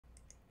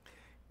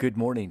Good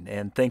morning,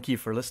 and thank you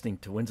for listening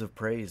to Winds of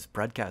Praise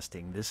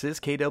Broadcasting. This is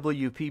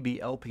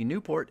KWPB-LP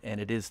Newport, and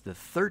it is the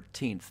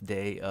 13th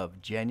day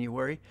of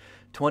January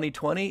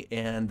 2020,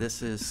 and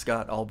this is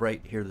Scott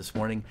Albright here this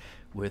morning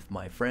with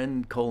my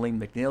friend Coleen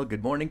McNeil.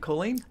 Good morning,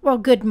 Coleen. Well,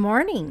 good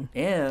morning.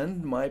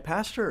 And my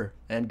pastor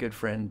and good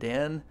friend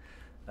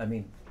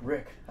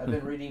Rick.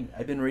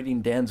 I've been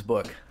reading Dan's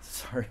book.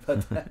 Sorry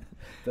about that.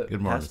 Good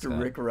morning, Pastor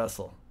Scott. Rick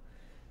Russell.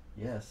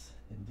 Yes,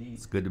 indeed.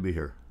 It's good to be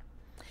here.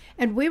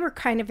 And we were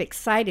kind of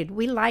excited.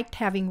 We liked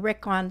having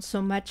Rick on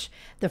so much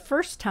the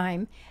first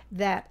time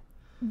that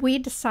we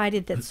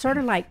decided that sort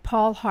of like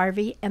Paul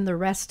Harvey and the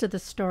rest of the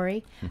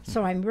story.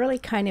 So I'm really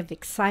kind of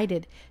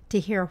excited to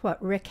hear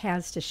what Rick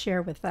has to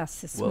share with us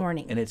this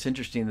morning. And it's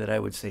interesting that I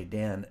would say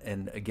Dan,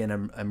 and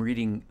again, I'm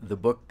reading the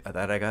book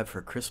that I got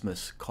for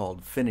Christmas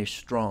called Finish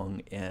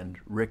Strong, and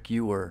Rick,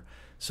 you were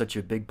such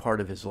a big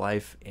part of his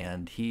life,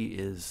 and he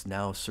is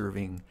now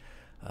serving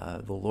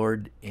the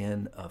Lord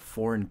in a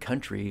foreign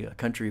country, a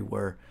country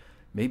where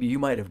maybe you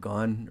might have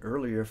gone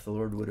earlier if the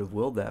Lord would have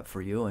willed that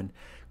for you. And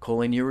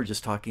Coleen, you were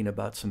just talking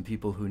about some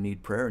people who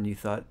need prayer, and you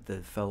thought the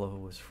fellow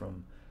was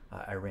from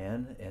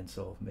Iran, and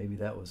so maybe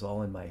that was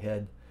all in my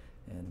head,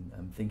 and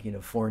I'm thinking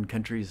of foreign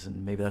countries,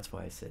 and maybe that's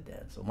why I said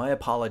Dan. So my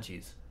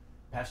apologies,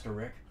 Pastor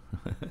Rick.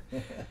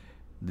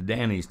 The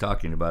Dan he's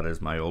talking about is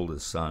my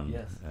oldest son.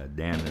 Yes.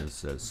 Dan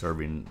is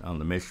serving on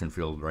the mission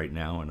field right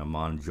now in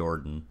Amman,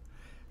 Jordan.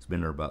 He's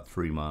been there about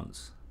 3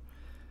 months.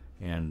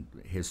 And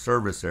his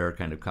service there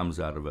kind of comes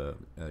out of a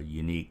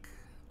unique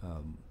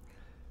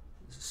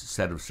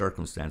set of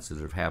circumstances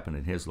that have happened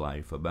in his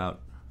life.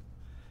 About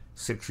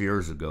 6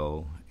 years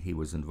ago, he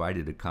was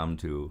invited to come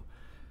to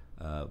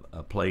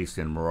a place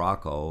in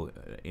Morocco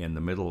in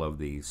the middle of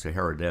the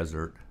Sahara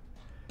Desert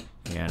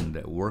and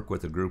work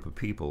with a group of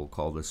people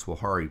called the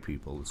Swahari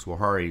people. The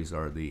Swaharis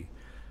are the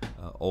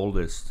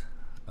oldest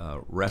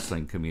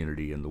wrestling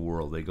community in the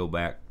world. They go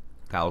back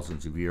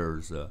thousands of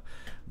years.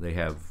 They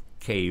have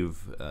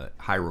cave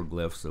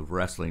hieroglyphs of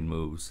wrestling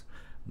moves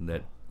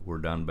that were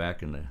done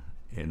back in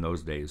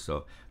those days.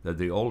 So they're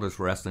the oldest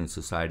wrestling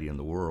society in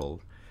the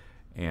world.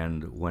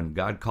 And when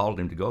God called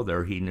him to go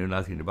there, he knew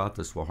nothing about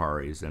the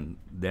Swaharis. And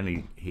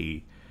then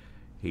he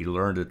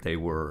learned that they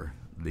were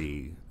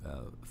the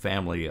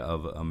family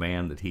of a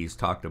man that he's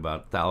talked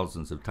about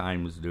thousands of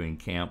times doing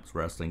camps,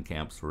 wrestling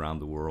camps around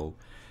the world.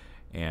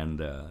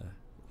 And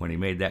when he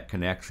made that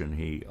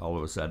connection, all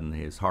of a sudden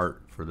his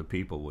heart for the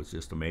people was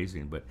just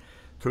amazing. But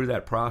through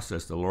that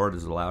process, the Lord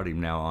has allowed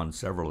him now on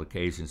several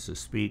occasions to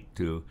speak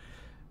to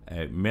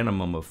a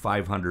minimum of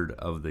 500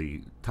 of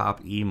the top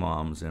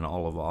imams in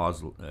all of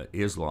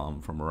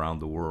Islam from around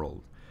the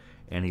world.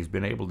 And he's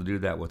been able to do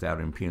that without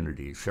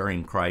impunity,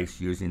 sharing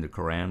Christ, using the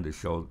Quran to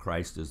show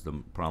Christ as the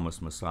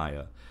promised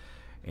Messiah.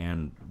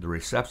 And the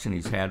reception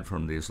he's had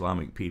from the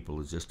Islamic people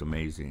is just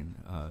amazing.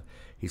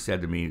 He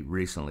said to me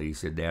recently, he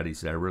said, Dad,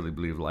 I really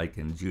believe like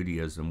in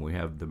Judaism we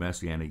have the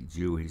Messianic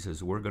Jew. He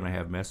says, we're going to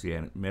have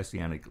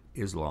Messianic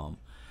Islam.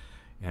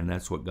 And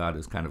that's what God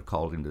has kind of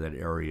called him to that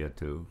area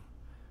to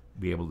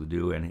be able to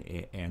do.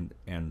 And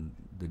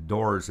the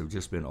doors have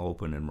just been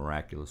opened in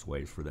miraculous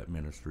ways for that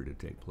ministry to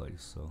take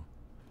place. So,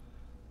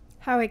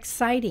 How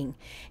exciting.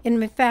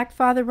 And in fact,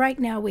 Father, right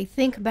now we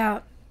think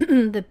about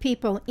the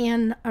people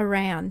in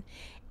Iran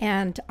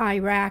and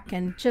Iraq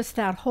and just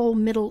that whole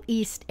Middle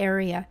East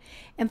area.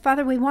 And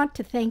Father, we want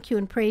to thank you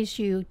and praise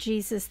you,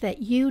 Jesus,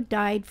 that you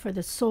died for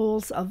the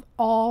souls of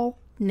all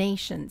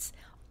nations.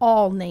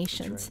 All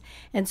nations.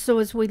 Right. And so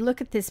as we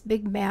look at this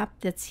big map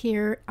that's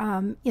here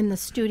in the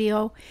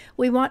studio,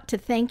 we want to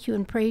thank you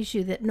and praise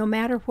you that no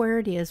matter where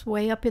it is,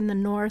 way up in the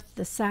north,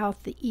 the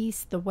south, the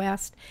east, the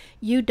west,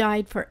 you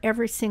died for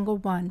every single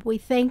one. We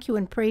thank you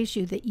and praise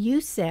you that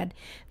you said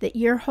that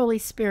your Holy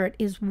Spirit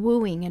is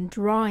wooing and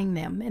drawing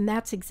them. And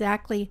that's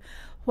exactly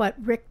what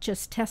Rick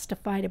just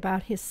testified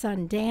about his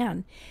son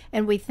Dan.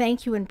 And we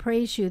thank you and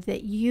praise you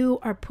that you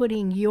are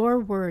putting your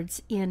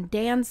words in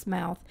Dan's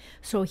mouth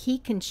so he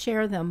can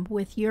share them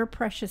with your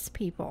precious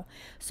people.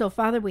 So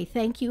Father, we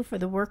thank you for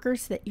the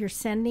workers that you're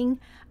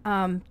sending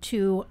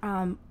to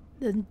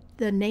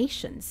the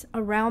nations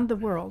around the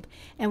world.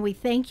 And we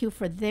thank you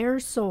for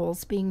their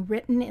souls being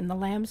written in the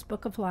Lamb's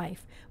Book of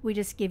Life. We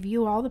just give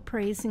you all the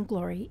praise and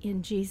glory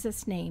in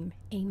Jesus' name.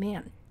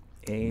 Amen.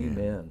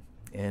 Amen.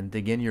 And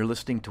again, you're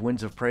listening to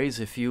Winds of Praise.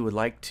 If you would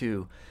like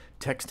to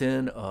text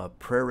in a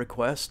prayer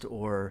request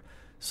or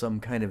some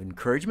kind of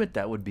encouragement,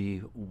 that would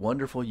be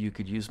wonderful. You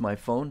could use my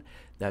phone.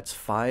 That's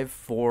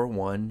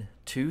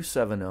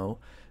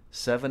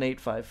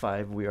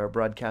 541-270-7855. We are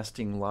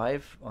broadcasting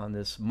live on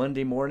this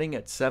Monday morning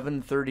at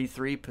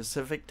 7:33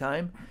 Pacific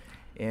time.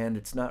 And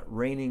it's not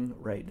raining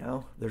right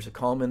now. There's a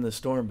calm in the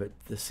storm, but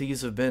the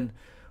seas have been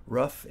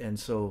rough, and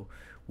so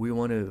we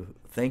want to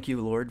thank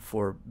you, Lord,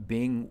 for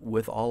being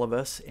with all of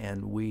us,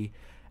 and we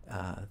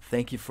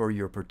thank you for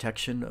your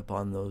protection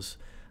upon those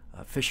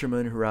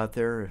fishermen who are out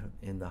there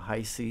in the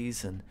high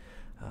seas, and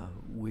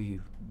we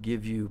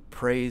give you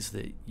praise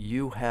that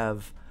you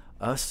have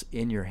us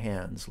in your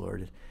hands,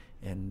 Lord,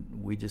 And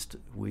we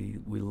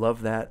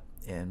love that,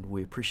 and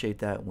we appreciate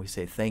that, and we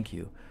say thank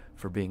you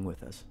for being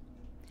with us.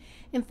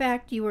 In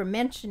fact, you were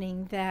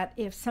mentioning that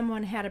if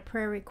someone had a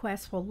prayer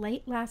request, well,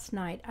 late last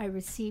night I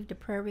received a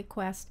prayer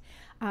request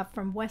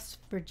from West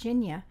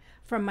Virginia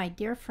from my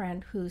dear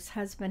friend whose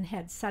husband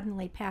had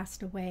suddenly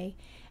passed away,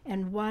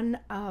 and one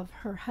of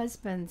her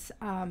husband's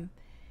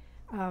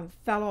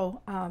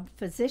fellow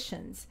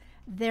physicians,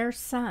 their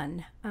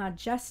son,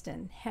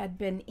 Justin, had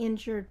been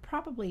injured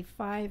probably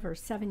 5 or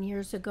 7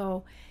 years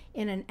ago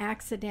in an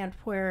accident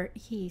where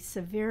he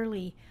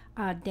severely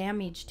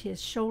damaged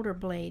his shoulder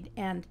blade.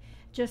 And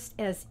just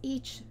as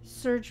each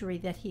surgery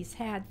that he's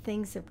had,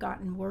 things have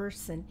gotten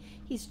worse. And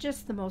he's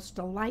just the most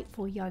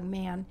delightful young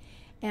man.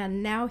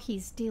 And now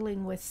he's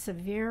dealing with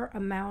severe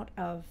amount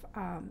of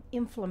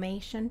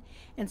inflammation.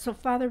 And so,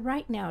 Father,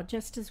 right now,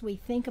 just as we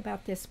think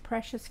about this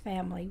precious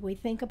family, we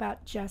think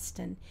about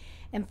Justin.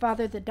 And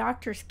Father, the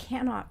doctors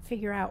cannot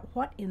figure out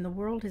what in the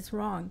world is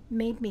wrong.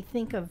 Made me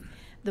think of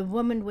the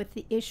woman with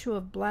the issue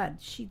of blood.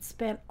 She'd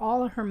spent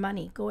all of her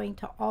money going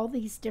to all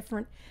these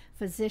different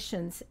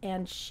physicians,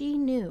 and she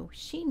knew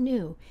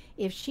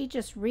if she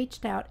just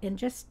reached out and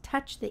just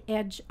touched the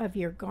edge of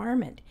your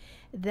garment,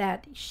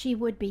 that she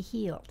would be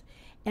healed.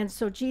 And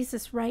so,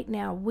 Jesus, right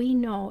now, we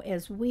know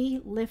as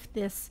we lift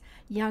this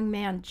young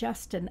man,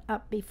 Justin,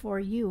 up before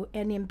you,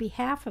 and in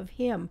behalf of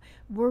him,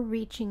 we're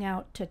reaching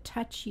out to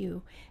touch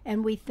you.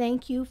 And we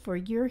thank you for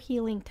your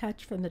healing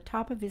touch from the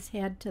top of his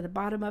head to the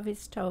bottom of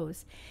his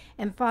toes.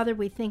 And Father,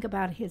 we think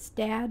about his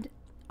dad,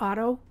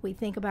 Otto. We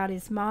think about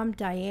his mom,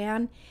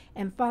 Diane.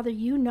 And Father,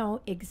 you know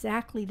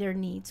exactly their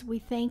needs. We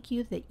thank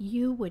you that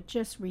you would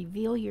just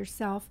reveal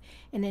yourself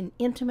in an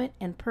intimate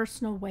and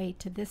personal way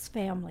to this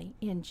family.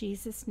 In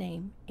Jesus'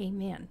 name,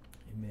 amen.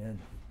 Amen.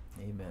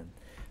 Amen.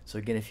 So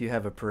again, if you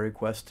have a prayer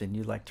request and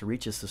you'd like to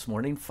reach us this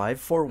morning,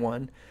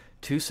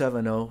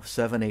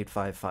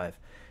 541-270-7855.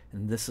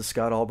 And this is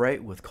Scott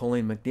Albright with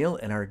Coleen McNeil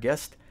and our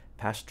guest,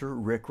 Pastor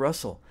Rick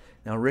Russell.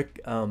 Now, Rick,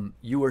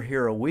 you were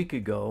here a week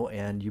ago,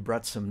 and you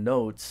brought some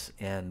notes,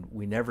 and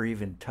we never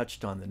even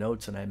touched on the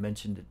notes, and I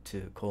mentioned it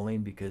to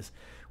Coleen because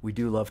we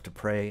do love to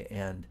pray,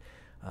 and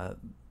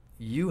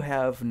you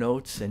have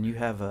notes, and you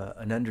have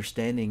an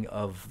understanding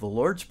of the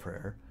Lord's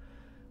Prayer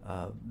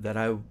that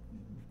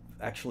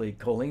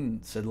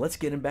Coleen said, let's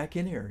get him back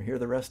in here and hear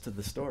the rest of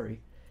the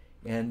story.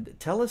 And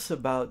tell us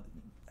about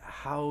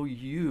how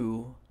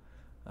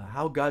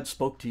God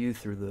spoke to you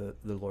through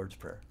the Lord's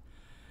Prayer.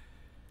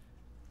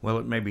 Well,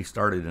 it may be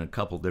started in a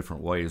couple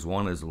different ways.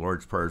 One is the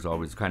Lord's Prayer has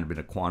always kind of been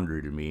a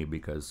quandary to me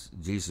because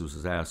Jesus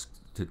was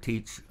asked to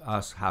teach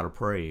us how to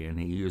pray, and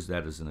he used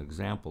that as an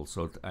example.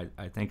 So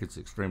I think it's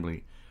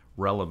extremely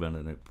relevant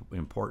and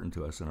important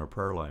to us in our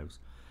prayer lives.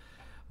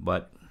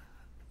 But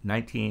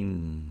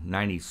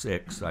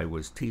 1996, I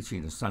was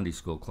teaching a Sunday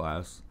school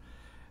class,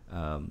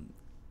 and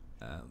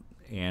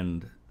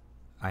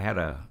I had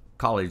a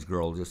college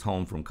girl just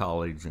home from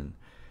college, and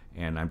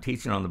I'm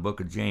teaching on the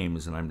book of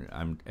James, and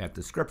I'm at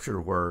the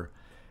scripture where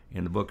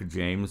in the book of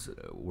James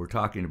we're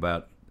talking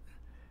about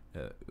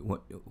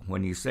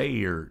when you say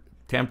you're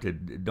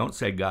tempted, don't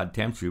say God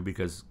tempts you,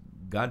 because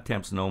God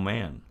tempts no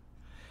man.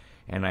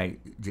 And I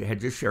had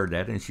just shared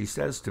that, and she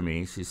says to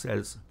me,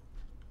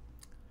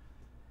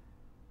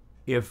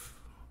 if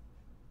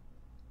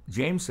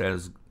James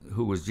says,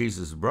 who was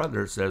Jesus'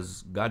 brother,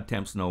 says God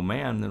tempts no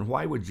man, then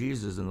why would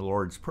Jesus in the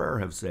Lord's Prayer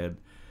have said,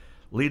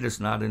 lead us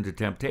not into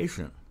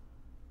temptation?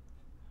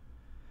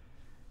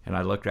 And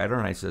I looked at her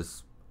and I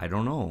says, I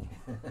don't know.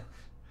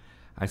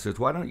 I said,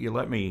 why don't you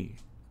let me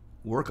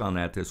work on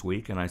that this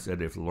week? And I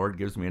said, if the Lord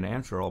gives me an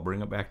answer, I'll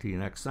bring it back to you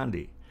next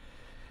Sunday.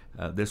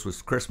 This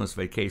was Christmas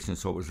vacation,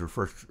 so it was her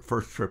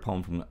first trip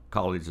home from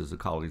college as a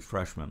college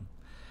freshman.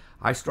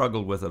 I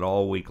struggled with it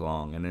all week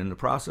long, and in the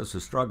process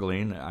of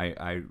struggling,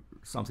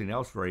 something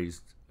else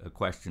raised a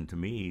question to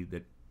me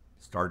that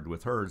started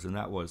with hers, and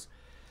that was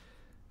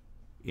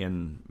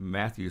in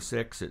Matthew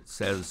 6, it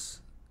says,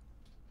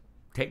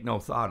 take no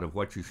thought of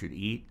what you should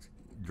eat,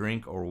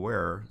 drink, or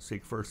wear.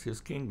 Seek first his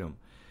kingdom,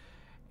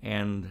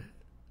 and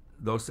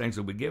those things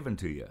will be given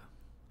to you.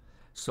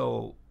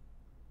 So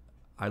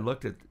I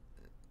looked at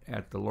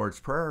the Lord's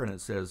Prayer, and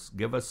it says,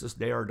 give us this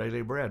day our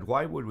daily bread.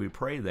 Why would we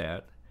pray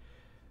that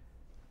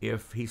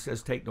if he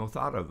says take no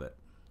thought of it?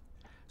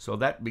 So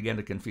that began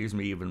to confuse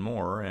me even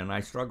more, and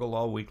I struggled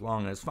all week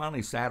long. And it's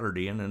finally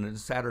Saturday, and then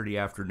it's Saturday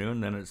afternoon,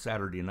 then it's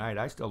Saturday night.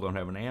 I still don't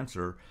have an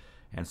answer,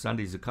 and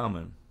Sunday's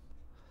a-coming.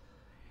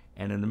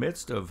 And in the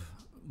midst of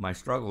my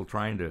struggle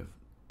trying to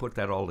put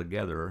that all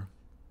together,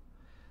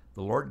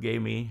 the Lord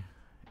gave me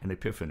an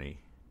epiphany.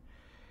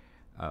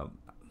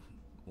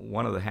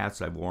 One of the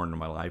hats I've worn in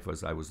my life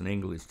was I was an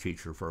English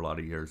teacher for a lot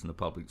of years in the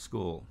public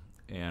school.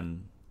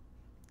 And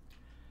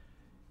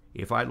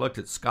if I looked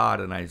at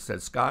Scott and I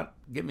said, Scott,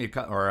 give me a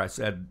cup, or I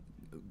said,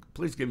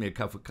 please give me a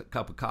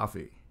cup of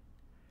coffee,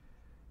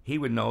 he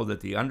would know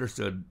that the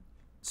understood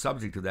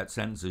subject of that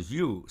sentence is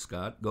you,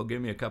 Scott, go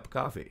give me a cup of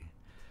coffee.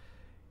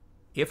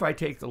 If I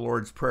take the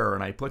Lord's Prayer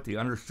and I put the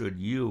understood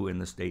you in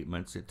the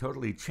statements, it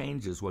totally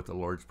changes what the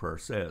Lord's Prayer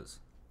says.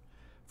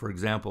 For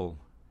example,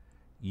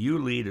 you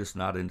lead us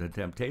not into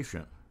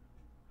temptation,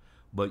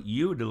 but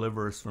you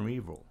deliver us from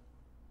evil.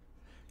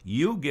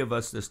 You give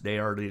us this day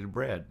our daily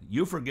bread.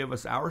 You forgive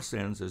us our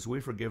sins as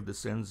we forgive the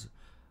sins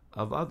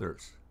of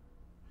others.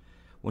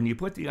 When you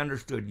put the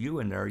understood you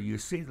in there, you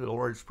see the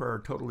Lord's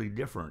Prayer totally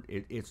different.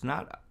 It's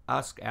not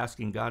us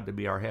asking God to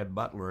be our head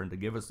butler and to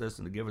give us this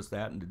and to give us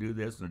that and to do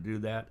this and to do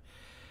that.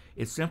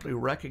 It's simply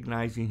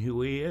recognizing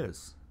who He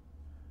is.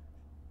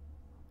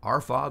 Our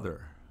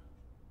Father,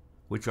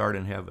 which art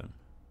in heaven.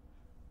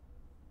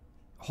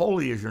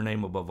 Holy is your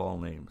name above all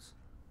names.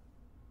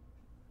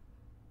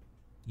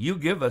 You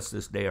give us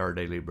this day our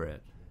daily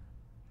bread.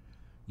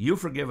 You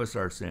forgive us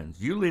our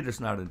sins. You lead us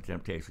not into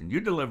temptation. You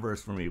deliver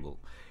us from evil.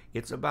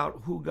 It's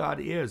about who God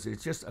is.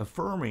 It's just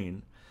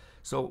affirming.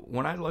 So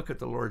when I look at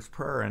the Lord's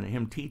Prayer and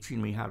Him teaching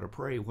me how to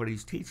pray, what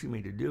He's teaching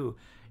me to do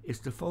is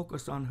to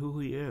focus on who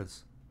He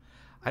is.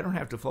 I don't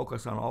have to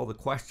focus on all the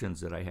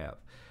questions that I have.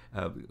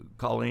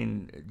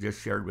 Coleen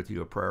just shared with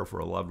you a prayer for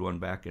a loved one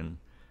back in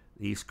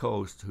the East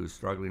Coast who's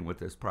struggling with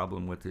this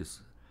problem with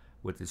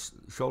his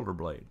shoulder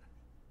blade.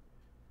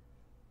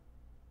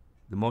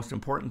 The most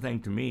important thing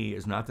to me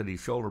is not that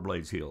his shoulder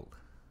blade's healed,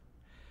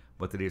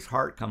 but that his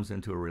heart comes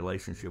into a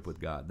relationship with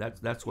God.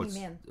 That's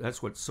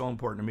what's so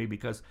important to me,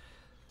 because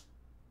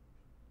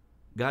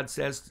God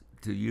says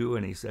to you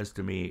and He says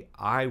to me,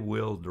 I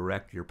will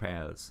direct your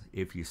paths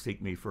if you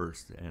seek me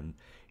first and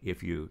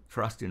if you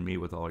trust in me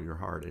with all your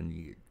heart and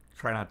you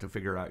try not to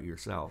figure it out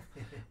yourself.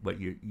 But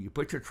you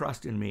put your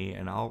trust in me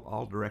and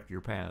I'll direct your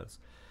paths.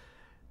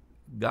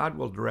 God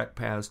will direct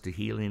paths to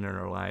healing in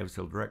our lives.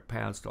 He'll direct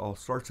paths to all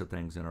sorts of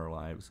things in our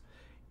lives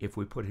if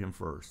we put Him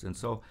first. And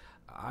so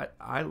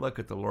I look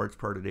at the Lord's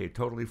Prayer today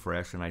totally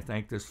fresh, and I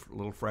thank this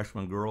little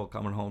freshman girl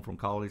coming home from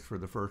college for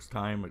the first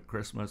time at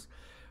Christmas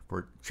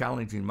for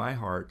challenging my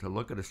heart to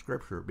look at a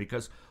scripture,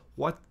 because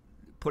what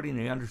putting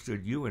the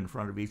understood you in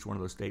front of each one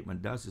of those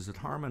statements does is it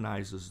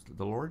harmonizes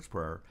the Lord's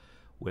Prayer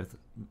with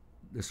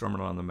the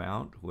Sermon on the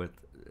Mount, with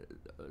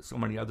so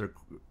many other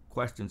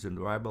questions in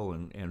the Bible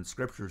and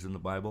scriptures in the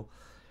Bible,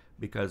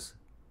 because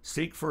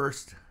seek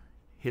first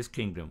His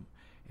kingdom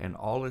and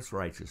all its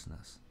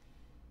righteousness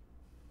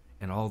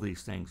and all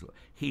these things,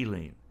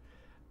 healing,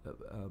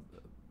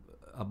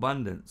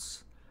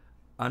 abundance,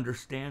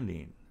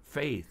 understanding,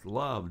 faith,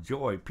 love,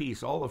 joy,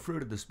 peace, all the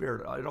fruit of the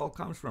Spirit, it all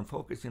comes from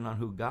focusing on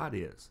who God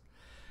is.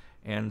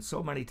 And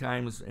so many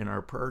times in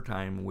our prayer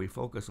time, we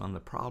focus on the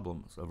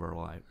problems of our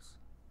lives.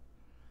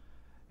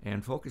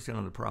 And focusing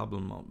on the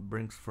problem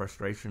brings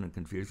frustration and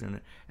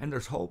confusion. And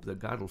there's hope that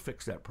God will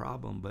fix that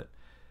problem, but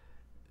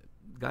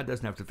God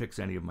doesn't have to fix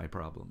any of my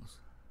problems.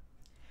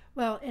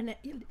 Well, and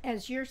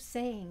as you're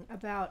saying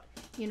about,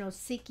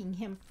 seeking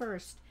Him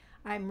first,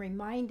 I'm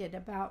reminded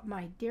about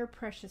my dear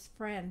precious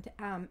friend,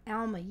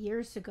 Alma,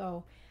 years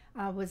ago,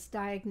 was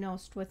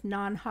diagnosed with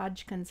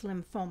non-Hodgkin's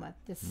lymphoma,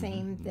 the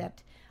same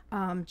that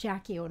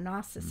Jackie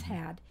Onassis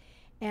had.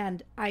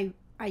 And I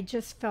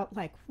just felt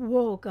like,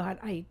 whoa, God,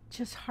 I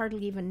just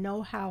hardly even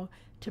know how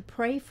to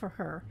pray for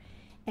her.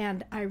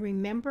 And I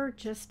remember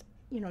just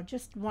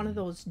one of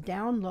those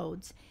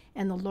downloads,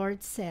 and the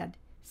Lord said,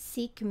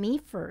 seek me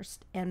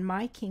first and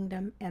my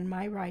kingdom and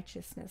my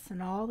righteousness,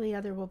 and all the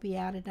other will be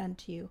added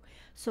unto you.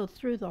 So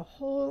through the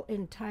whole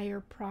entire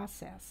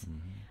process,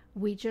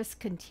 we just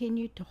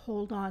continued to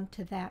hold on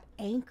to that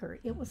anchor.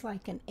 It was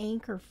like an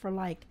anchor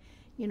for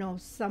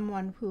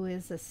someone who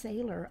is a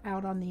sailor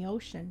out on the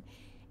ocean.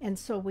 And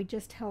so we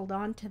just held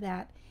on to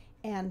that.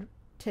 And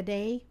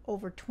today,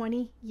 over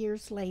 20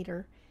 years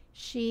later,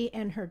 she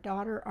and her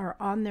daughter are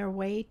on their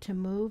way to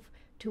move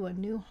to a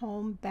new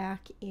home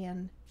back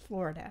in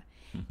Florida.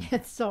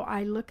 And so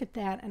I look at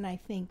that and I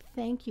think,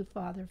 thank you,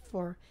 Father,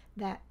 for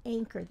that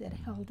anchor that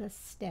held us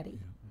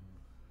steady.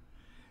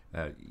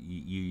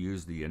 You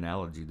used the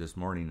analogy this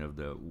morning of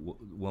the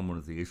woman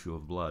with the issue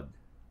of blood.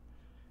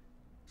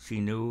 She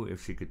knew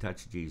if she could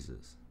touch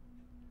Jesus,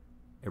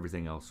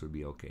 everything else would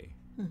be okay.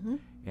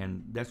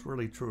 And that's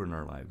really true in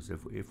our lives.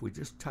 If we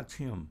just touch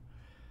Him,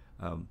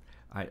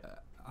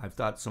 I've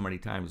thought so many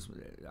times,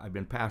 I've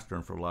been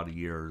pastoring for a lot of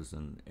years,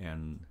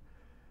 and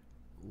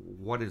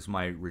what is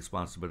my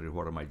responsibility?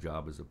 What are my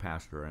job as a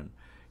pastor?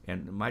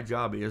 And my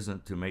job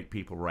isn't to make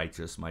people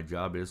righteous. My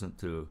job isn't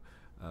to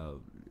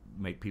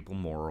make people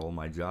moral.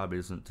 My job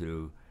isn't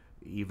to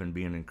even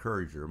be an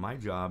encourager. My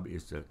job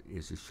is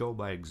to show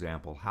by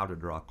example how to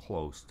draw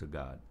close to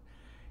God.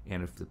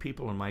 And if the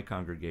people in my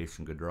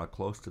congregation could draw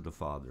close to the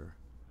Father,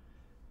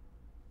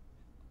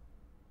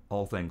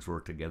 all things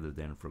work together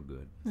then for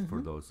good,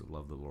 for those that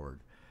love the Lord.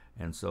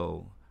 And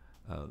so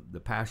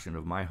the passion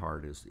of my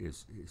heart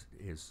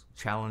is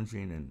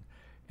challenging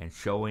and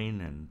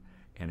showing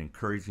and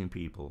encouraging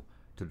people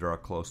to draw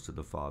close to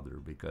the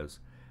Father, because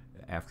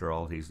after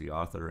all, He's the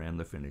author and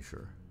the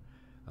finisher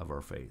of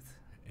our faith.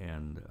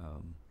 And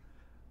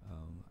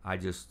I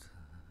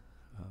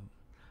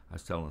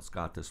was telling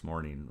Scott this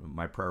morning,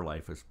 my prayer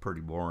life is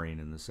pretty boring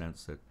in the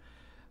sense that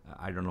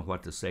I don't know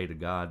what to say to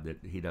God that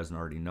He doesn't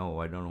already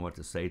know. I don't know what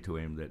to say to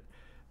Him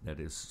that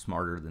is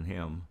smarter than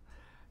Him.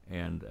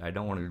 and I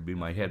don't want him to be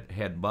my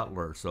head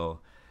butler. So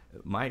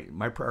my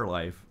prayer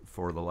life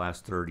for the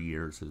last 30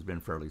 years has been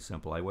fairly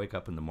simple. I wake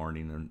up in the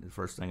morning, and the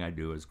first thing I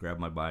do is grab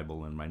my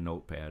Bible and my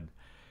notepad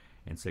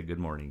and say, "Good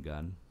morning,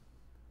 God."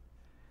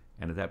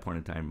 And at that point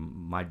in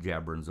time, my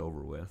jabberin's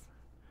over with,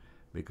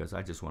 because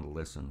I just want to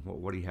listen.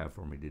 What do you have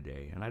for me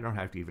today? And I don't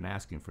have to even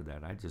ask him for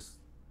that. I just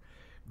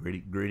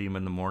greet him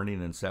in the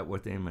morning and sit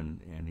with him,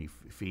 and he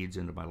feeds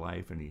into my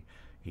life, and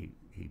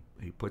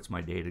he puts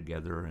my day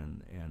together,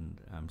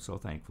 and I'm so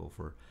thankful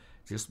for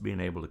just being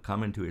able to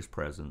come into his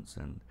presence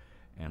and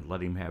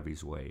let him have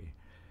his way.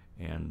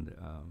 And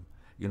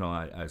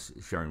I was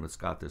sharing with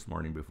Scott this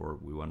morning before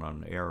we went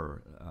on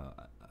air.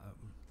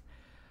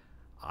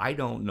 I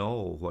don't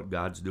know what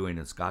God's doing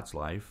in Scott's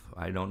life.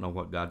 I don't know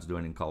what God's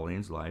doing in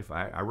Coleen's life.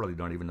 I really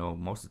don't even know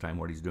most of the time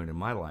what he's doing in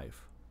my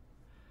life.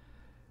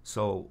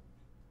 So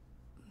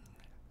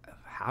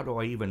how do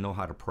I even know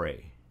how to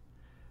pray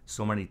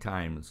so many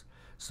times?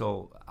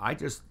 So I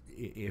just,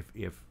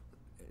 if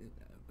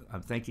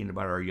I'm thinking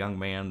about our young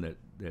man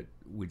that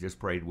we just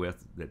prayed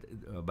with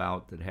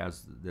that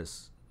has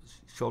this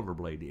shoulder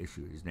blade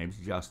issue. His name's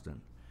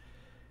Justin.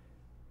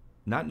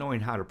 Not knowing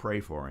how to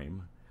pray for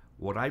him,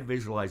 what I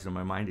visualize in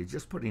my mind is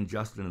just putting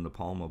Justin in the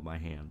palm of my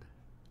hand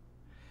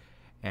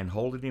and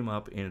holding him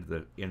up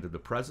into the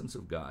presence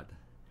of God.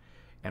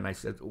 And I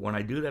said, when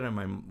I do that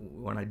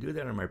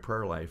in my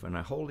prayer life, and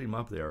I hold him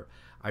up there,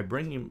 I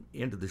bring him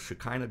into the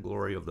Shekinah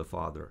glory of the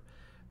Father.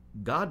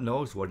 God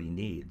knows what he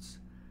needs.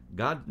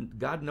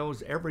 God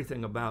knows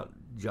everything about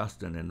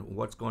Justin and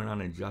what's going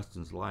on in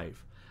Justin's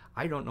life.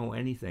 I don't know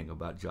anything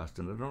about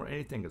Justin. I don't know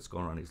anything that's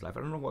going on in his life. I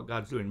don't know what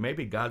God's doing.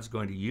 Maybe God's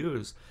going to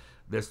use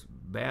this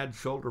bad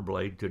shoulder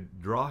blade to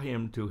draw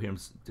him to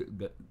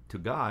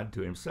God,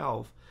 to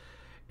himself,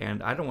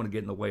 and I don't want to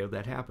get in the way of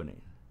that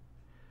happening.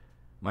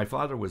 My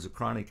father was a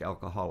chronic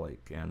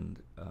alcoholic,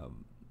 and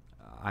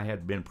I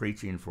had been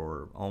preaching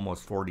for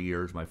almost 40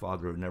 years. My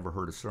father had never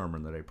heard a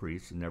sermon that I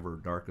preached and never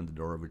darkened the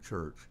door of a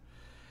church.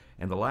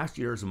 And the last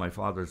years of my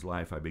father's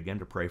life, I began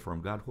to pray for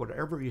him. God,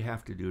 whatever you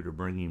have to do to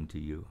bring him to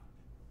you,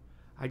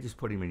 I just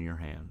put him in your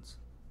hands.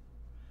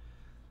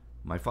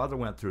 My father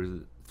went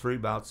through 3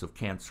 bouts of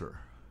cancer,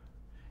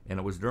 and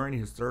it was during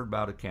his 3rd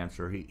bout of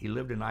cancer. He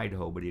lived in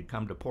Idaho, but he had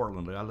come to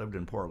Portland. I lived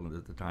in Portland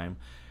at the time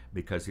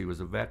because he was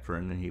a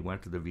veteran, and he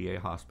went to the VA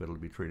hospital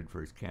to be treated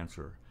for his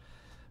cancer.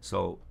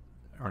 So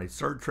on his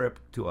 3rd trip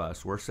to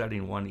us, we're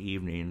sitting one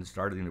evening,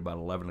 starting about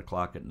 11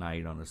 o'clock at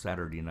night on a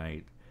Saturday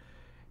night,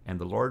 and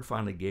the Lord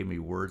finally gave me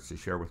words to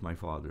share with my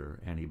father,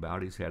 and he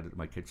bowed his head at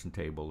my kitchen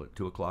table at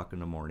 2 o'clock in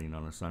the morning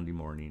on a Sunday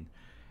morning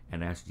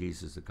and asked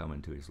Jesus to come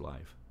into his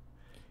life.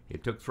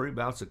 It took 3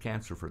 bouts of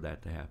cancer for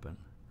that to happen.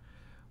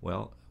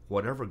 Well,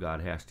 whatever God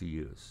has to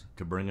use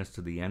to bring us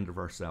to the end of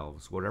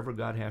ourselves, whatever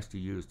God has to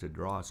use to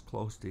draw us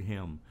close to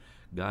him,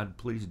 God,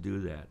 please do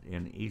that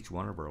in each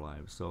one of our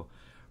lives. So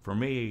for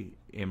me,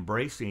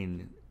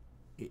 embracing,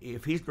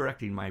 if he's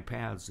directing my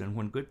paths, then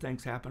when good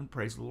things happen,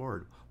 praise the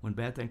Lord. When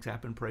bad things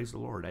happen, praise the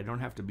Lord. I don't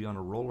have to be on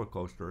a roller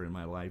coaster in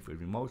my life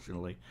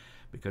emotionally,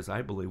 because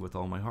I believe with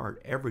all my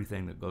heart,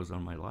 everything that goes on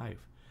in my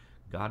life,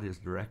 God is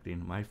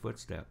directing my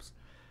footsteps.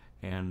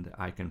 And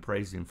I can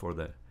praise him for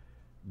the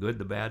good,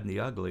 the bad, and the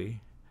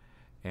ugly.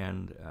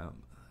 And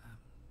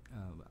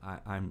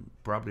I'm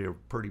probably a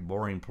pretty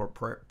boring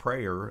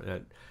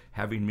prayer.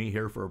 Having me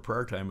here for a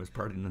prayer time is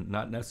probably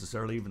not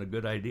necessarily even a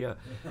good idea.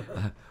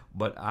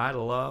 But I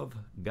love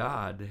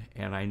God,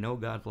 and I know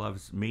God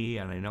loves me,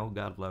 and I know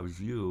God loves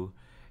you,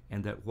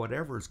 and that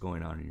whatever is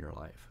going on in your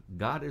life,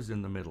 God is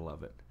in the middle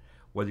of it.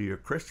 Whether you're a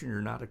Christian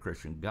or not a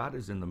Christian, God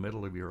is in the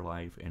middle of your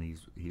life, and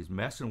he's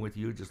messing with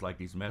you just like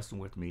he's messing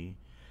with me.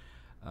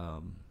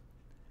 I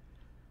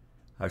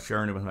was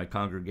sharing with my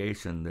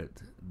congregation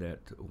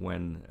that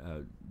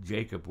when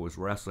Jacob was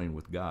wrestling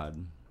with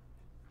God,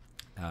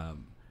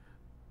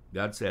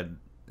 God said,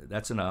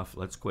 "That's enough,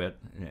 let's quit."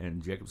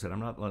 And Jacob said, "I'm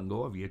not letting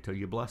go of you till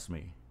you bless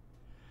me."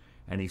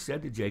 And he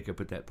said to Jacob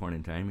at that point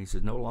in time, he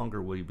said, "No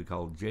longer will you be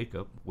called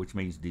Jacob," which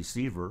means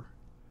deceiver,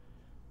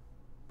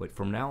 but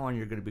from now on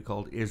you're going to be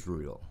called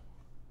Israel,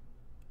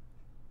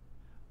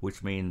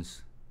 which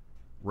means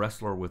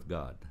wrestler with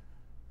God,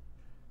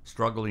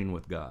 struggling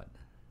with God.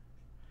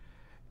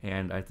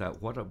 And I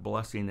thought, what a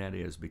blessing that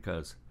is,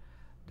 because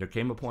there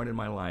came a point in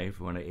my life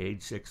when at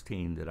age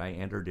 16 that I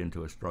entered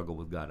into a struggle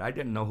with God. I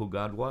didn't know who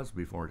God was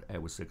before I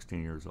was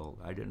 16 years old.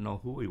 I didn't know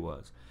who he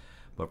was.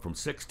 But from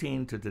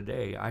 16 to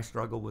today, I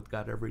struggle with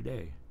God every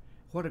day.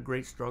 What a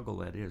great struggle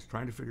that is,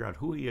 trying to figure out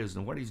who he is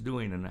and what he's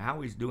doing and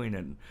how he's doing it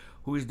and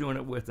who he's doing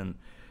it with. And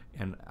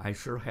I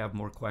sure have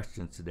more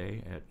questions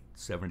today at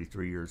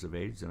 73 years of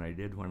age than I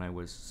did when I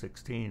was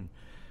 16,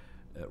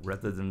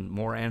 rather than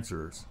more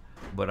answers.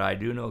 But I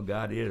do know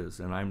God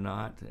is, and I'm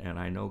not, and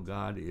I know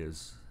God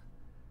is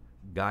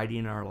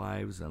guiding our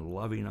lives and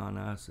loving on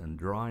us and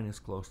drawing us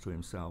close to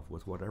himself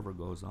with whatever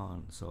goes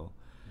on. So,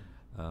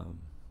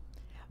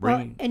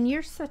 well, and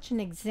you're such an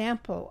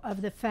example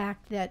of the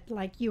fact that,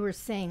 like you were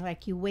saying,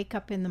 like you wake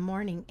up in the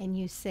morning and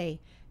you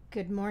say,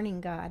 "Good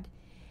morning, God."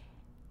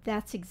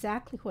 that's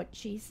exactly what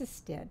Jesus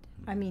did.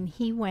 I mean,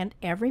 he went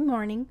every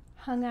morning,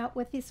 hung out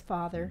with his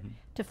Father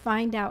to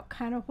find out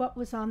kind of what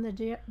was on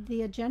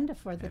the agenda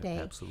for the day.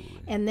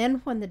 Absolutely. And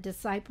then when the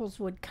disciples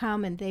would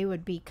come and they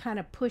would be kind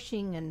of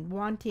pushing and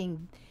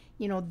wanting,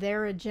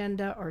 their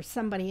agenda or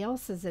somebody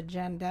else's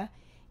agenda,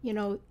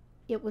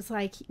 it was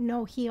like,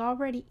 no, he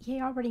already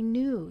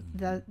knew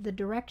the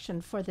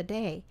direction for the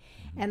day.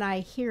 And I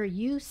hear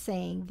you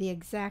saying the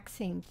exact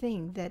same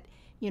thing, that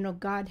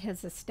God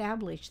has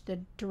established the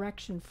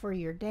direction for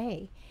your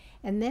day.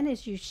 And then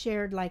as you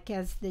shared, like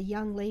as the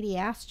young lady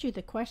asked you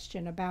the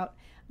question about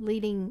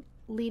leading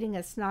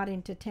us not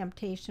into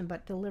temptation,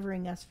 but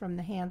delivering us from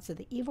the hands of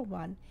the evil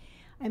one.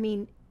 I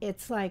mean,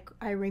 it's like,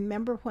 I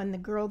remember when the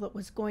girl that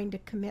was going to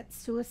commit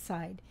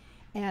suicide,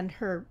 and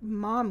her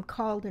mom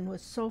called and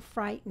was so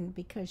frightened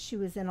because she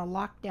was in a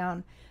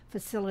lockdown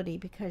facility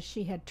because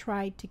she had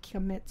tried to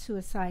commit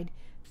suicide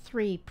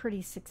 3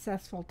 pretty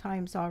successful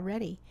times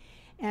already.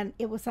 And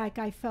it was like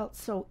I felt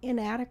so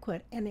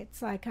inadequate, and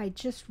it's like I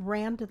just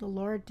ran to the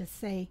Lord to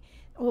say,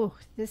 oh,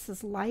 this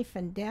is life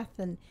and death,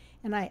 and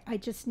I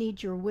just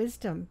need your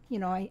wisdom.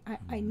 I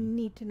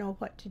need to know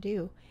what to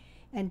do.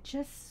 And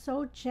just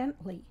so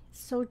gently,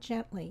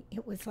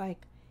 it was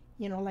like,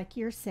 like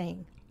you're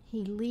saying,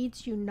 he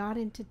leads you not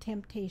into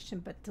temptation,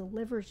 but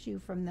delivers you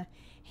from the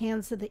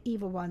hands of the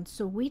evil one.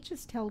 So we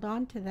just held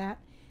on to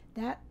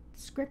that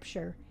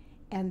scripture,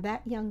 and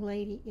that young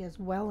lady is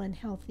well and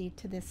healthy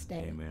to this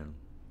day. Amen.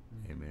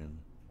 Amen.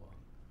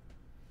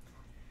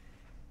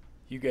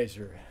 You guys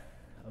are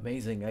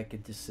amazing. I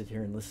could just sit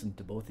here and listen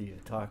to both of you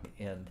talk,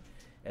 and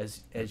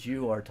as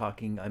you are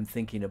talking, I'm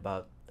thinking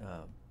about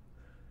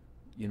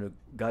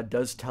God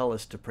does tell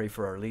us to pray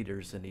for our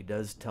leaders, and he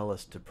does tell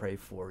us to pray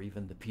for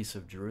even the peace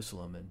of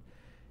Jerusalem.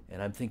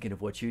 And I'm thinking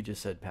of what you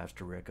just said,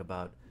 Pastor Rick,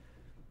 about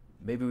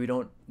maybe we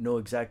don't know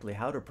exactly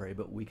how to pray,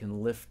 but we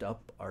can lift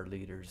up our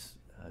leaders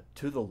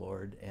to the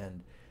Lord.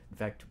 And in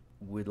fact,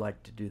 we'd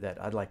like to do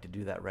that. I'd like to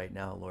do that right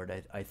now, Lord.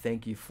 I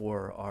thank you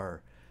for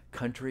our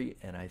country,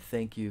 and I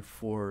thank you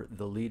for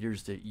the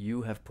leaders that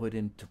you have put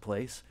into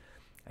place.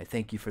 I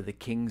thank you for the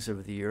kings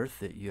of the earth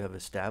that you have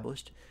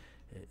established.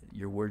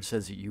 Your word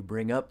says that you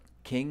bring up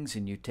kings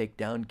and you take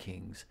down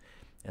kings.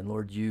 And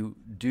Lord, you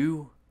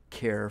do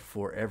care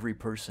for every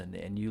person,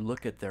 and you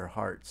look at their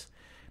hearts.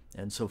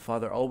 And so,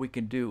 Father, all we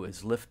can do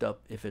is lift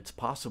up, if it's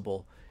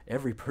possible,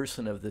 every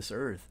person of this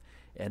earth,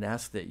 and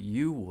ask that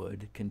you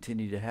would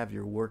continue to have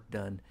your work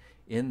done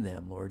in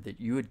them, Lord, that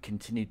you would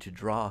continue to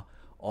draw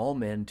all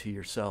men to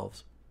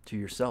yourself.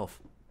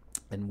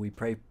 And we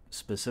pray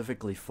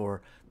specifically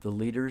for the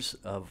leaders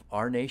of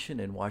our nation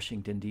in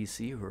Washington,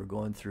 D.C., who are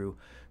going through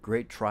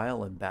great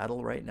trial and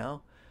battle right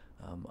now.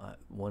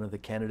 One of the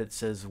candidates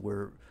says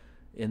we're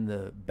in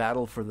the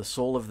battle for the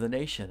soul of the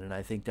nation, and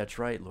I think that's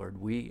right, Lord.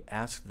 We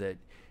ask that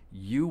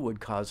you would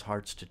cause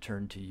hearts to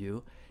turn to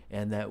you,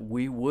 and that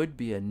we would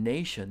be a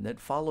nation that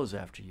follows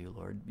after you,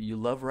 Lord. You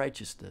love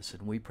righteousness,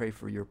 and we pray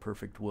for your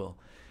perfect will.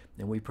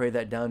 And we pray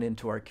that down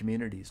into our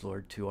communities,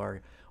 Lord, to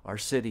our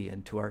city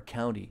and to our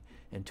county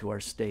and to our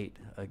state.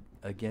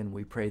 Again,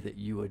 we pray that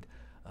you would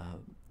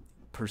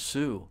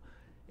pursue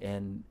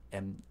and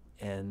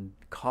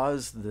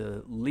cause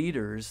the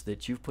leaders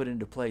that you've put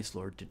into place,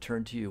 Lord, to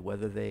turn to you,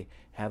 whether they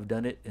have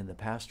done it in the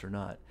past or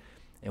not.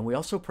 And we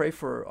also pray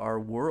for our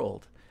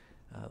world.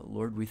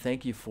 Lord, we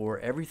thank you for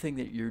everything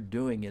that you're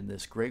doing in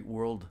this great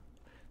world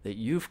that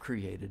you've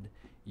created.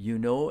 You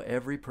know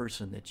every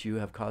person that you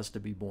have caused to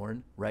be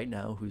born right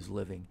now who's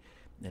living.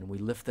 And we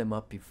lift them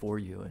up before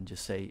you and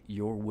just say,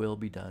 your will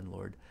be done,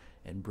 Lord,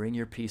 and bring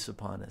your peace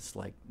upon us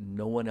like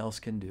no one else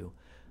can do.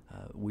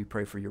 We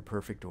pray for your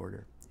perfect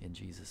order in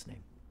Jesus'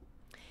 name.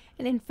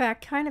 And in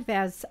fact, kind of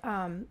as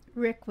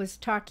Rick was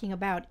talking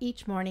about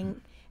each morning,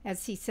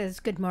 as he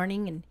says good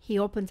morning, and he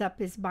opens up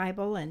his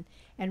Bible and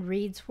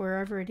reads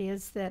wherever it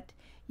is that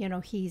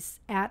he's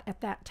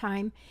at that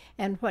time.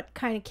 And what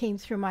kind of came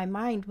through my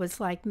mind was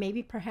like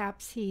maybe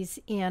perhaps he's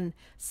in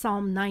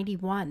Psalm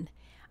 91,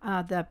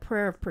 the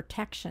prayer of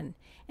protection.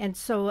 And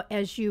so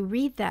as you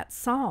read that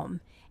psalm,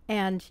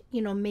 and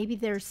maybe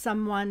there's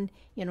someone,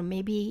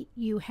 maybe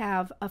you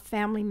have a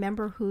family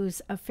member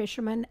who's a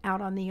fisherman out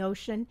on the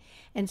ocean,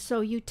 and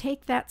so you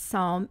take that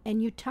psalm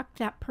and you tuck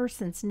that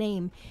person's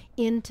name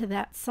into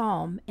that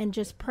psalm and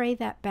just pray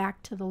that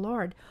back to the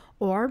Lord.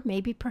 Or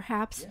maybe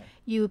perhaps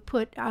you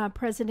put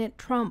President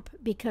Trump,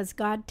 because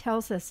God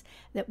tells us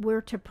that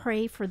we're to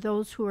pray for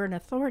those who are in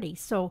authority.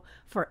 So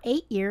for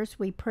 8 years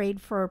we prayed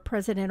for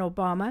President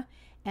Obama,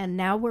 and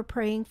now we're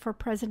praying for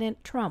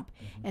President Trump.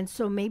 Mm-hmm. And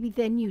so maybe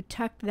then you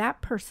tuck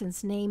that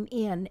person's name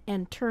in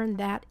and turn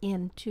that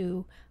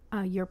into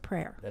your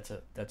prayer.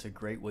 That's a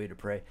great way to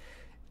pray.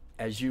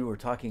 As you were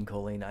talking,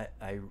 Coleen,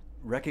 I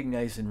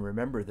recognize and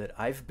remember that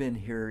I've been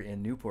here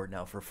in Newport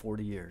now for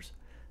 40 years,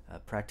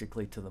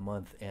 practically to the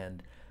month.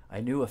 And I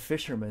knew a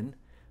fisherman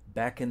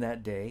back in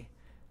that day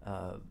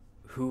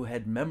who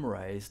had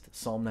memorized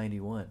Psalm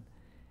 91.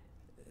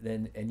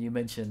 And you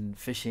mentioned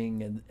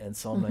fishing and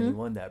Psalm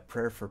 91, that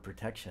prayer for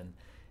protection.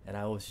 And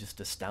I was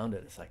just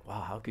astounded. It's like,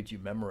 wow, how could you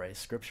memorize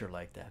scripture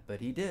like that? But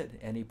he did,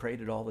 and he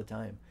prayed it all the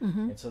time.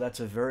 And so that's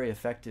a very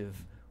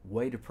effective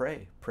way to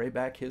pray. Pray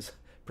back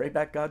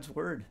God's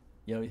word.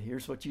 You know,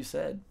 here's what you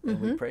said, and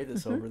we pray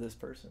this over this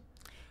person.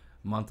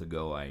 A month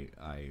ago,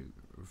 I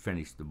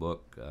finished the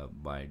book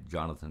by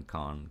Jonathan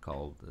Cahn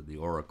called The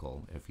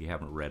Oracle. If you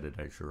haven't read it,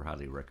 I sure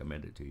highly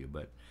recommend it to you.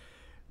 But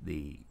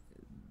the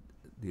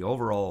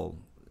overall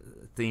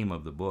theme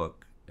of the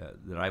book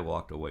that I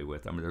walked away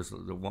with, I mean, there's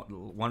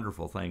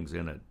wonderful things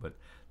in it, but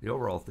the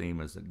overall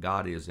theme is that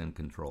God is in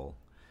control.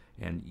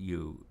 And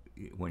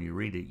when you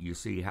read it, you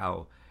see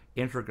how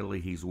intricately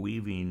he's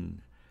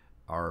weaving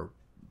our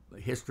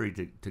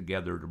history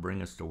together to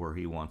bring us to where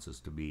he wants us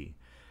to be.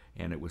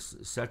 And it was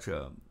such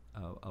a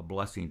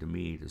blessing to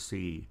me to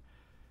see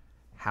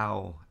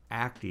how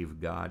active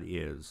God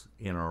is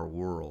in our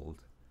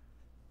world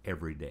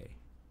every day,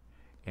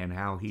 and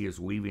how he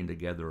is weaving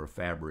together a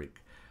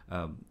fabric.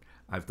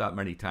 I've thought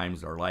many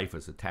times our life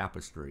is a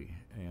tapestry,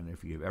 and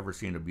if you've ever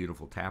seen a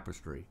beautiful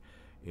tapestry,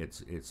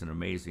 it's an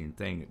amazing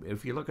thing.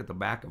 If you look at the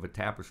back of a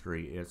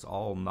tapestry, it's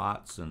all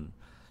knots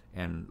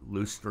and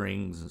loose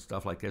strings and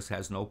stuff like this,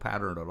 has no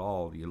pattern at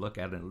all. You look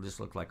at it, it just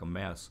looks like a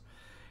mess.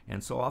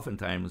 And so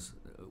oftentimes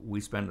we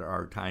spend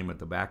our time at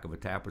the back of a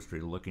tapestry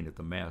looking at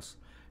the mess,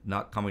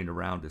 not coming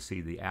around to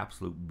see the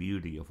absolute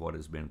beauty of what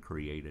has been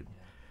created.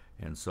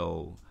 And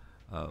so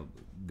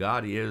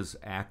God is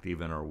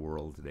active in our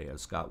world today.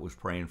 As Scott was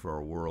praying for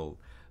our world,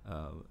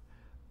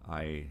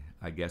 I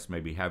guess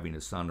maybe having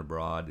a son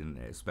abroad, and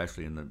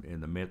especially in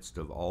the midst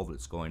of all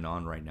that's going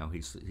on right now,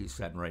 he's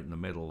sitting right in the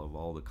middle of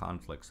all the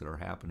conflicts that are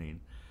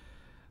happening.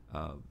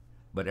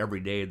 But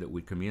every day that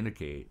we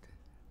communicate,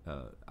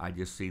 I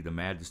just see the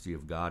majesty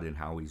of God in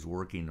how he's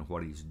working and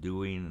what he's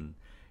doing.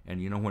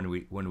 And you know,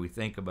 when we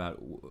think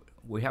about,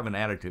 we have an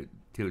attitude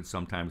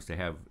sometimes to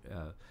have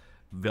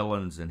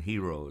villains and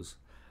heroes,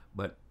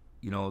 but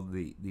you know,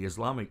 the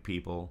Islamic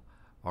people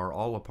are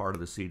all a part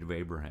of the seed of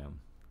Abraham,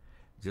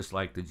 just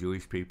like the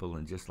Jewish people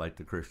and just like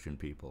the Christian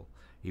people,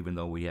 even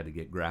though we had to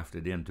get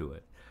grafted into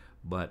it.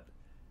 But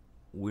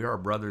we are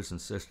brothers and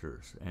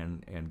sisters,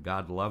 and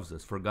God loves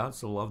us. For God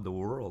so loved the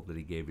world that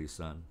he gave his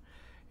son.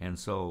 And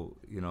so,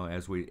 you know,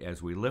 as we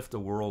lift the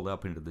world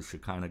up into the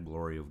Shekinah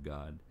glory of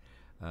God,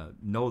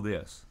 know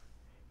this: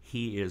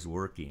 he is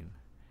working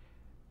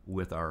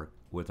with our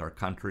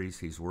countries.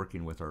 He's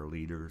working with our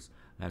leaders.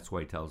 That's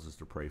why he tells us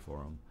to pray for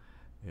them.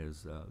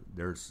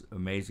 There's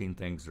amazing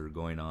things that are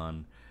going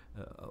on,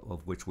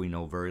 of which we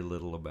know very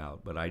little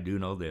about. But I do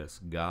know this: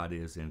 God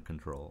is in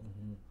control.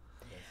 Mm-hmm.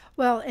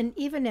 Well, and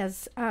even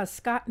as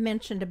Scott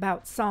mentioned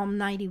about Psalm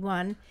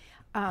 91,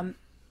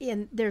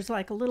 there's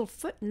like a little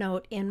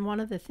footnote in one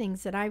of the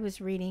things that I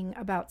was reading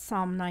about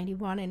Psalm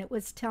 91, and it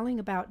was telling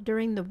about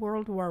during the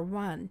World War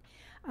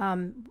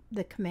I,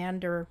 the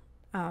commander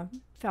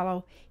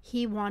fellow,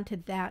 he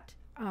wanted that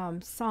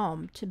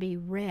psalm to be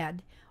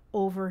read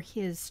over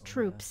his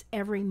troops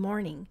every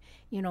morning,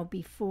 you know,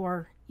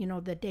 before, you know,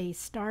 the day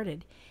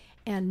started.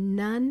 And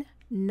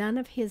none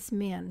of his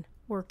men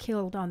were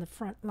killed on the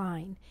front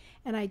line.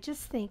 And I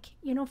just think,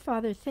 you know,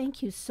 Father,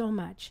 thank you so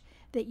much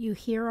that you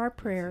hear our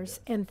prayers,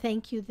 and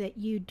thank you that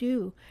you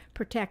do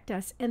protect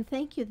us, and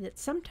thank you that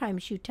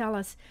sometimes you tell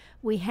us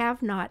we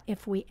have not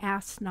if we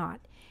ask not.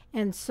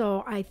 And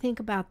so I think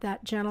about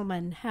that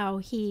gentleman, how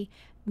he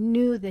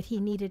knew that he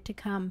needed to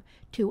come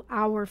to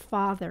our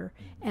Father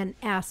and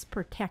ask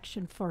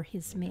protection for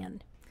his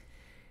men.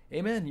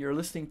 Amen. You're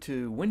listening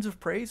to Winds of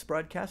Praise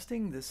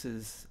Broadcasting. This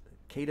is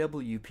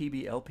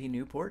KWPB-LP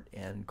Newport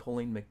and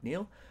Coleen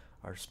McNeil,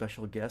 our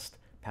special guest,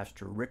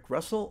 Pastor Rick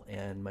Russell,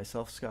 and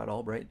myself, Scott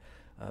Albright.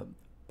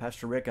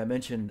 Pastor Rick,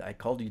 I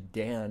called you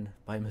Dan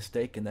by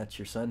mistake, and that's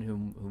your son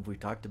whom we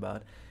talked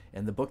about.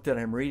 And the book that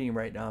I'm reading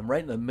right now, I'm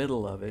right in the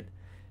middle of it,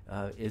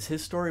 is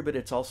his story, but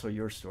it's also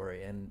your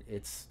story. And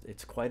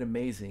it's quite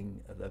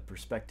amazing, the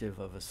perspective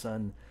of a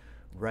son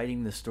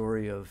writing the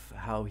story of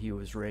how he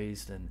was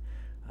raised and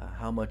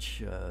how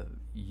much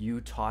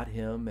you taught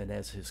him, and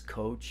as his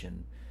coach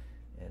and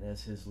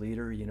as his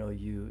leader, you know,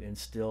 you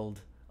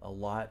instilled a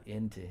lot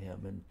into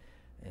him.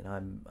 And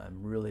I'm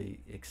really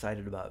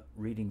excited about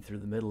reading through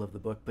the middle of the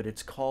book. But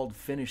it's called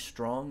Finish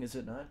Strong, is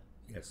it not?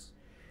 Yes.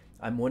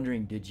 I'm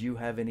wondering, did you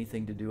have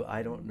anything to do?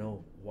 I don't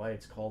know why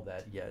it's called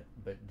that yet,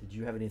 but did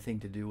you have anything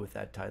to do with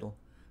that title?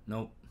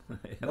 Nope.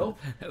 Nope.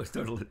 That was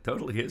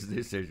totally his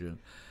decision.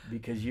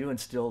 Because you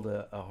instilled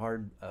a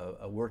hard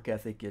work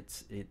ethic.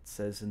 It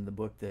says in the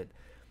book that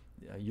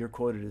you're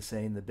quoted as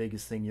saying the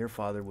biggest thing your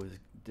father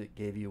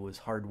gave you was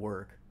hard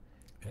work.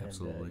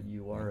 Absolutely. And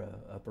you are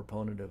a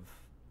proponent of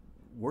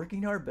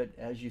working hard, but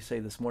as you say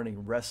this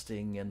morning,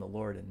 resting in the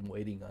Lord and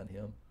waiting on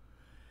him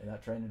and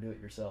not trying to do it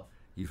yourself.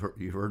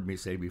 You've heard me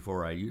say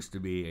before, I used to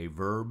be a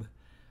verb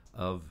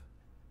of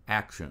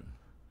action.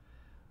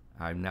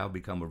 I've now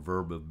become a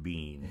verb of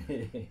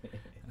being.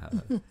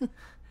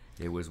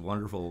 It was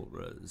wonderful,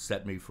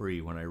 set me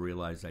free when I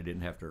realized I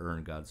didn't have to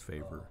earn God's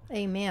favor.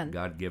 Amen.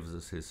 God gives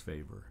us his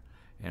favor.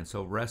 And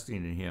so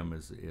resting in him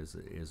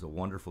is a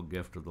wonderful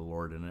gift of the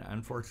Lord. And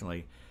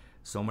unfortunately,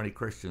 So many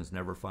Christians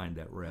never find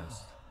that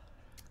rest.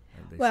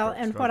 They Well,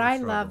 and what I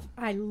struggle.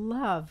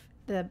 love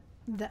the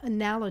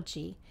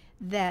analogy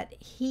that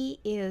he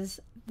is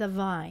the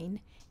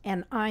vine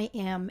and I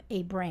am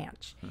a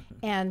branch.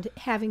 And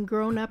having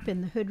grown up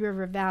in the Hood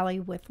River Valley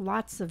with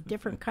lots of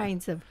different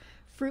kinds of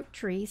fruit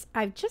trees,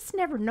 I've just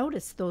never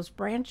noticed those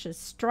branches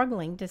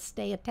struggling to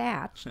stay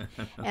attached.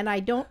 And I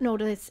don't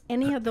notice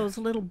any of those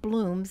little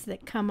blooms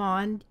that come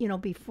on,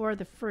 before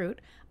the fruit.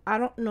 I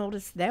don't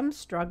notice them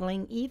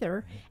struggling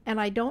either,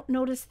 and I don't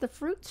notice the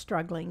fruit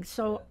struggling.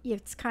 So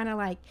it's kind of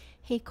like,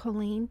 hey,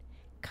 Coleen,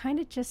 kind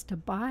of just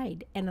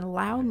abide and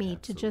allow me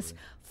to just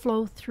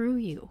flow through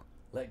you.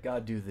 Let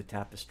God do the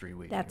tapestry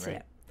weaving. That's right?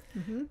 it.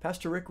 Mm-hmm.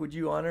 Pastor Rick, would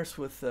you honor us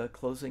with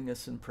closing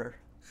us in prayer?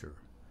 Sure.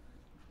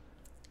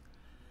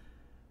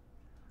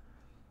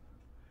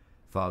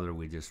 Father,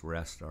 we just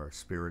rest our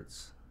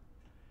spirits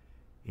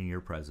in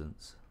your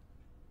presence.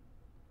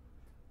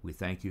 We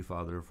thank you,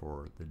 Father,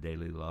 for the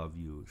daily love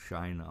you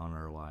shine on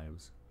our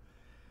lives.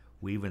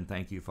 We even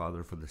thank you,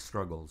 Father, for the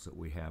struggles that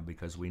we have,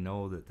 because we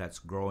know that that's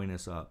growing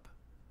us up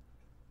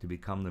to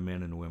become the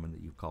men and women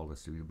that you've called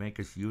us to make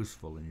us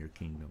useful in your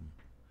kingdom.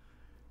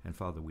 And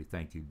Father, we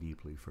thank you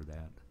deeply for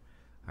that.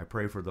 I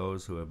pray for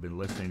those who have been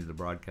listening to the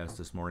broadcast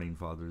this morning,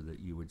 Father, that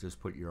you would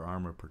just put your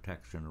armor of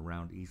protection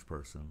around each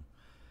person.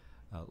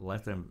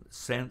 Let them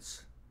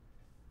sense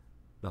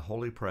the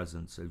holy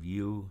presence of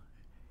you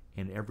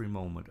in every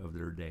moment of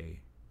their day.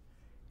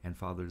 And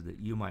Father, that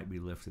you might be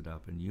lifted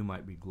up and you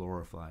might be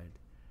glorified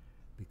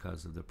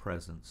because of the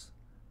presence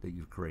that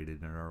you've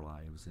created in our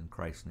lives. In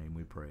Christ's name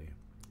we pray.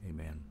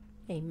 Amen.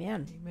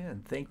 Amen.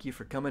 Amen. Thank you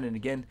for coming. And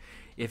again,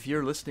 if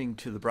you're listening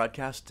to the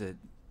broadcast at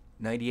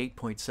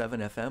 98.7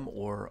 FM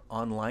or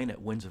online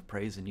at Winds of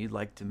Praise and you'd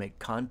like to make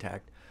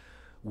contact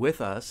with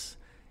us,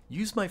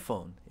 use my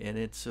phone, and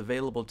it's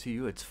available to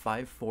you. It's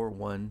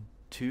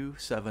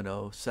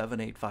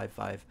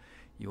 541-270-7855.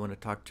 You want to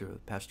talk to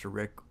Pastor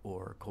Rick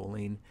or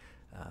Coleen,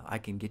 I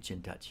can get you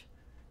in touch.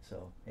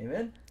 So,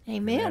 amen?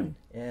 Amen.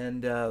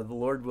 And the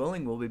Lord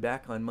willing, we'll be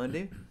back on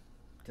Monday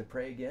to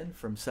pray again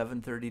from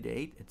 7:30 to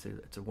 8.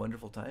 It's a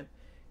wonderful time.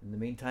 In the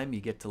meantime, you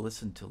get to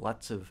listen to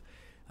lots of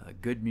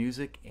good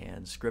music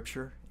and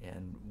scripture,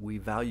 and we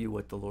value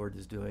what the Lord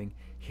is doing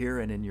here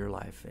and in your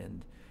life,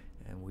 and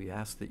we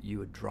ask that you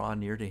would draw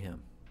near to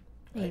him.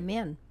 Right?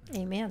 Amen.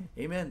 Amen.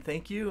 Amen.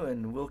 Thank you,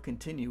 and we'll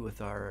continue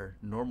with our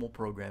normal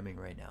programming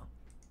right now.